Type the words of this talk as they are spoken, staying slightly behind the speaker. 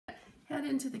head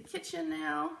into the kitchen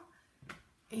now.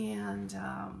 And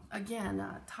again,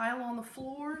 tile on the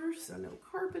floors, so no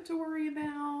carpet to worry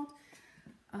about.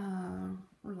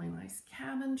 Really nice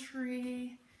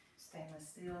cabinetry. Stainless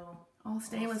steel. All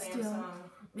stainless steel.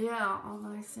 Yeah, all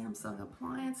nice Samsung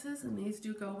appliances, and these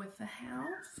do go with the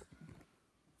house.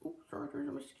 Oh, sorry, there's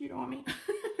a mosquito on me.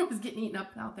 It was getting eaten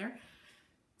up out there.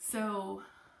 So,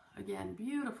 again,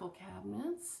 beautiful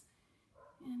cabinets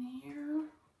in here.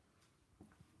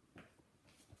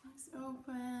 Nice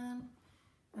open.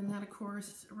 And that, of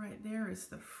course, right there is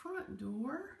the front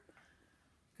door.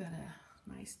 Got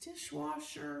a nice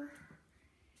dishwasher.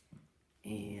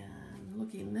 And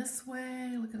looking this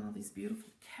way, look at all these beautiful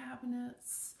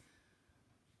cabinets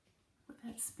with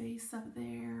that space up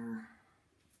there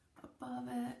above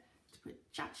it to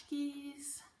put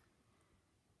tchotchkes.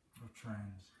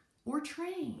 Or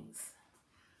trains.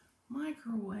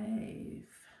 Microwave,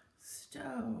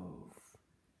 stove.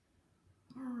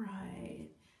 All right.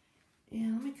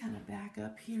 And let me kind of back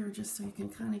up here just so you can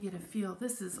kind of get a feel.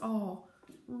 This is all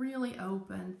really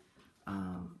open.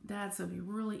 Dad said it'd be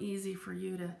really easy for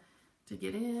you to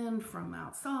get in from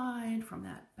outside, from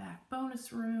that back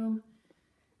bonus room.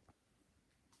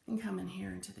 And come in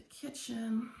here into the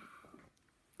kitchen.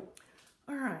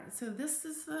 All right, so this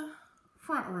is the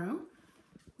front room,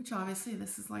 which obviously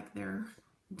this is like their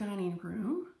dining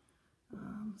room.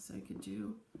 So you could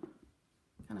do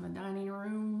kind of a dining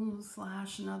room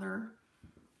 / another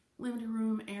living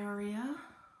room area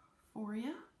for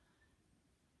you.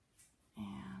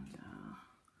 And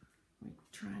let me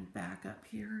try and back up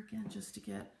here again just to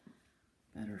get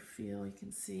a better feel. You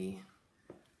can see,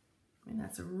 I mean,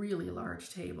 that's a really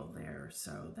large table there,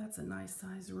 so that's a nice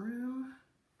size room.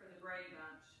 For the Brady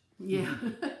Bunch. Yeah.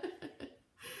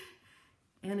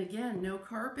 And again, no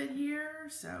carpet here,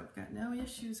 so I've got no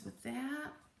issues with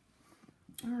that.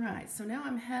 All right, so now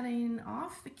I'm heading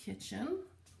off the kitchen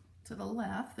to the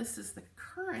left. This is the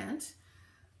current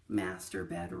master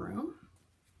bedroom.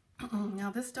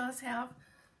 Now this does have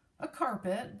a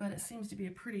carpet, but it seems to be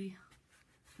a pretty,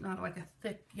 not like a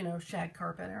thick, you know, shag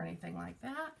carpet or anything like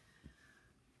that.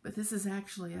 But this is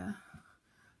actually a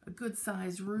good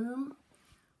sized room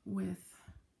with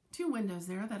 2 windows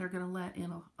there that are going to let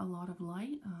in a lot of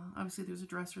light. Obviously there's a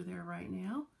dresser there right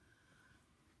now.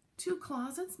 2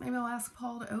 closets. Maybe I'll ask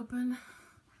Paul to open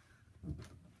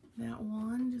that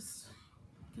one, just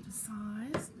get a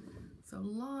size. So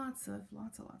lots of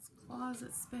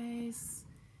closet space.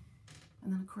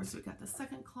 And then of course we've got the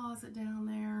second closet down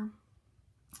there.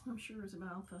 I'm sure it's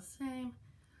about the same.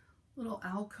 Little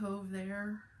alcove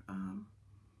there.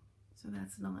 So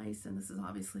that's nice. And this is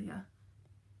obviously a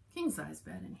king size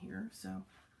bed in here. So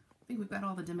I think we've got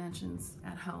all the dimensions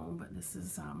at home, but this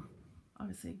is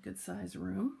obviously a good size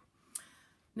room.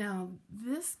 Now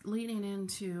this leading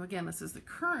into, again, this is the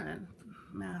current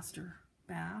master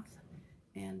bath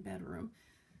and bedroom.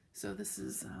 So this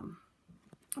is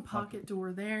a pocket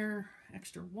door there,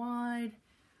 extra wide,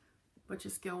 but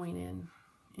just going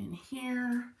in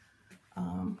here.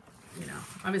 You know,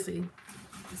 obviously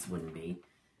this wouldn't be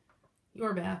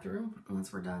your bathroom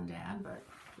once we're done, Dad, but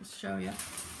just show you.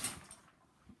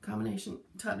 Combination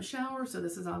tub shower, so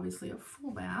this is obviously a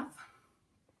full bath.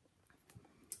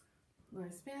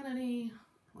 Nice vanity,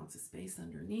 lots of space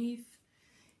underneath.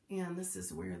 And this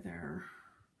is where their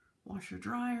washer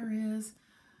dryer is,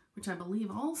 which I believe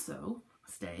also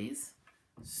stays.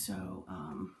 So,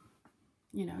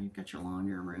 you know, you've got your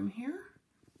laundry room here.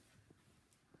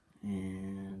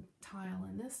 And tile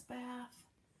in this bath.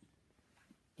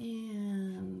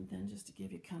 And then just to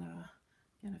give you kind of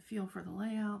get a feel for the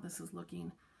layout, this is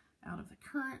looking out of the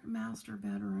current master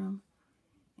bedroom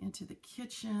into the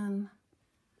kitchen,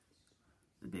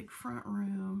 the big front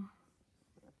room,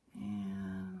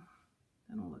 and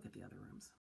then we'll look at the other rooms.